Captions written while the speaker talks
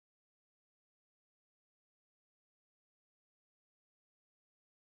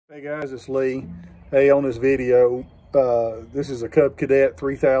Hey guys, it's Lee. Hey, on this video, this is a Cub Cadet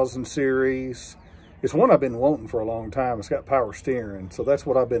 3000 series. It's one I've been wanting for a long time. It's got power steering, so that's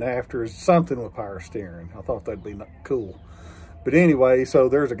what I've been after, is something with power steering. I thought that'd be cool. But anyway, so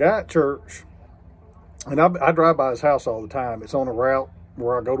there's a guy at church, and I drive by his house all the time. It's on a route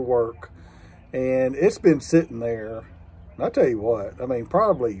where I go to work, and it's been sitting there. And I tell you what, I mean,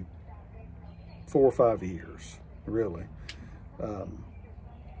 probably 4 or 5 years, really.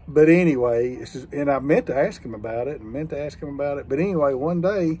 But anyway, and I meant to ask him about it, But anyway, one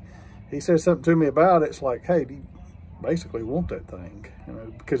day he said something to me about it. It's like, hey, do you basically want that thing? You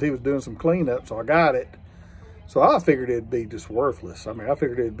know, because he was doing some cleanup, so I got it. So I figured it'd be just worthless. I mean, I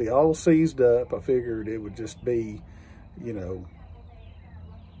figured it'd be all seized up. I figured it would just be, you know,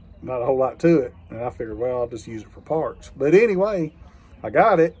 not a whole lot to it. And I figured, well, I'll just use it for parts. But anyway, I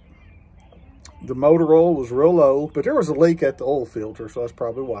got it. The motor oil was real low, but there was a leak at the oil filter, so that's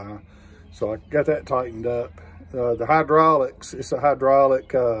probably why. So I got that tightened up. The hydraulics, it's a hydraulic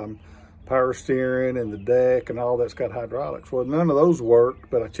power steering, and the deck and all that's got hydraulics. Well, none of those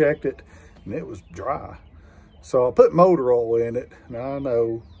worked, but I checked it and it was dry. So I put motor oil in it. Now I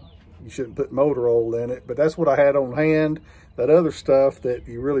know you shouldn't put motor oil in it, but that's what I had on hand. That other stuff that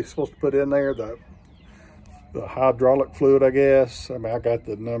you're really supposed to put in there, the hydraulic fluid, I guess. I mean, I got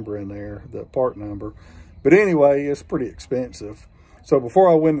the number in there, the part number. But anyway, it's pretty expensive. So before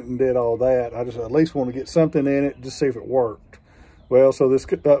I went and did all that, I just at least want to get something in it, just see if it worked. Well, so this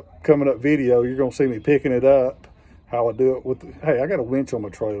coming up video, you're going to see me picking it up, how I do it with hey, I got a winch on my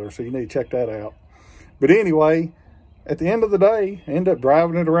trailer, so you need to check that out. But anyway, at the end of the day, I ended up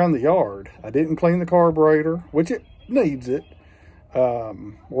driving it around the yard. I didn't clean the carburetor, which it needs it,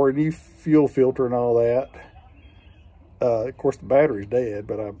 or a new fuel filter and all that. Of course, the battery's dead,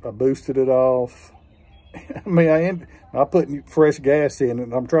 but I boosted it off. I mean, I put fresh gas in it,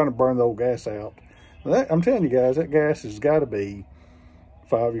 and I'm trying to burn the old gas out. I'm telling you guys, that gas has got to be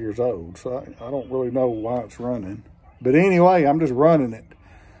 5 years old, so I don't really know why it's running. But anyway, I'm just running it.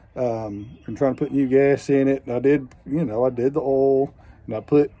 I'm trying to put new gas in it. And I did, you know, I did the oil, and I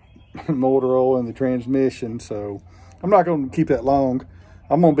put motor oil in the transmission, so I'm not going to keep that long.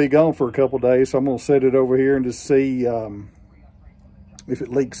 I'm going to be gone for a couple days, so I'm going to set it over here and just see if it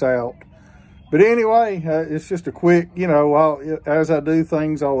leaks out. But anyway, it's just a quick, you know, as I do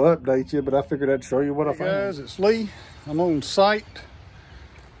things, I'll update you, but I figured I'd show you what I found. Hey guys, it's Lee. I'm on site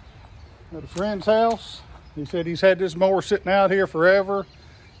at a friend's house. He said he's had this mower sitting out here forever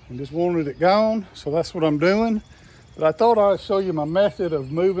and just wanted it gone, so that's what I'm doing. But I thought I'd show you my method of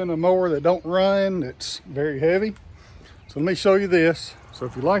moving a mower that don't run, that's very heavy. So let me show you this. So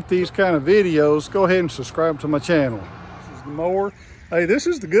if you like these kind of videos, go ahead and subscribe to my channel. This is the mower. Hey, this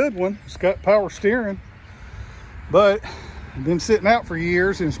is the good one. It's got power steering, but it's been sitting out for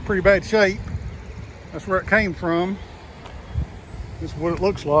years and it's pretty bad shape. That's where it came from. This is what it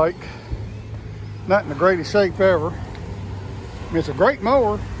looks like. Not in the greatest shape ever. I mean, it's a great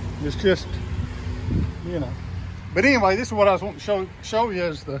mower. It's just, you know. But anyway, this is what I was wanting to show you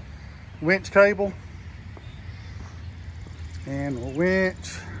is the winch cable. And a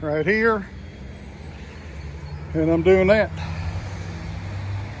winch right here, and I'm doing that.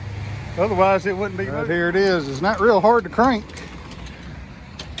 Otherwise it wouldn't be right. Here it is. It's not real hard to crank.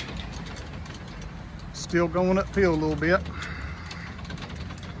 Still going uphill a little bit.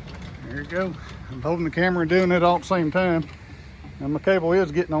 There you go. I'm holding the camera and doing it all at the same time. And my cable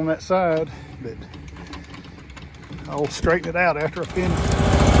is getting on that side, but I'll straighten it out after I finish.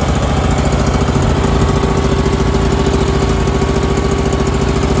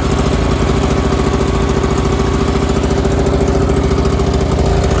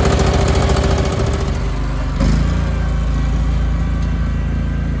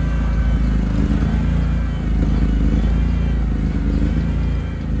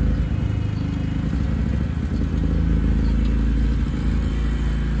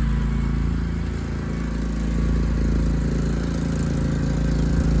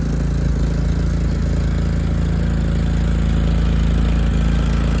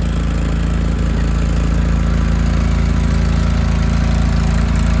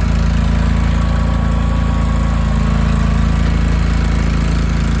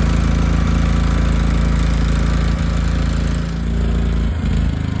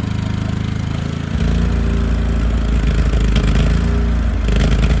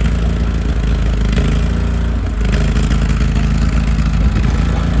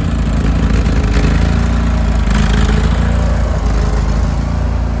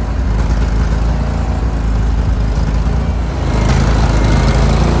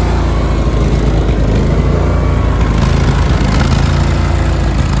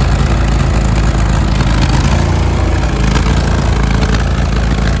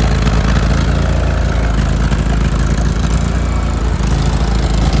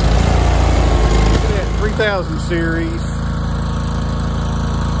 2000 series.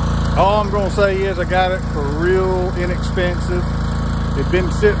 All I'm going to say is I got it for real inexpensive. It'd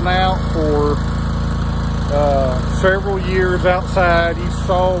been sitting out for several years outside. You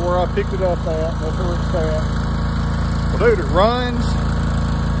saw where I picked it up at. That's where it's at. Well, dude, it runs.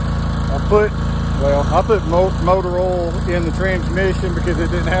 I put motor oil in the transmission because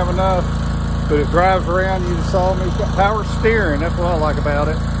it didn't have enough. But it drives around. You just saw me. It's got power steering. That's what I like about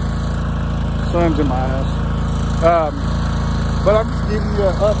it. Sun's in my eyes. But I'm just giving you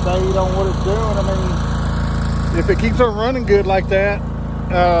an update on what it's doing. I mean, if it keeps on running good like that,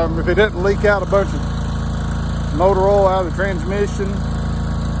 if it doesn't leak out a bunch of motor oil out of the transmission,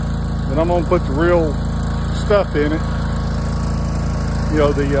 then I'm gonna put the real stuff in it. You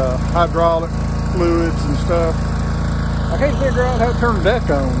know, the hydraulic fluids and stuff. I can't figure out how to turn the deck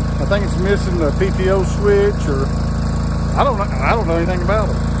on. I think it's missing the PTO switch, or I don't know anything about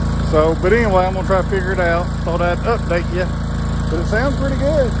it. So, but anyway, I'm gonna try to figure it out. Thought I'd update you, but it sounds pretty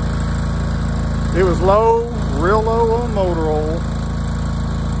good. It was low, real low on motor oil,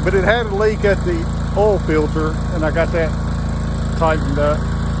 but it had a leak at the oil filter, and I got that tightened up,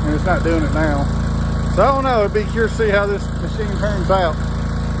 and it's not doing it now. So I don't know. It'd be curious to see how this machine turns out.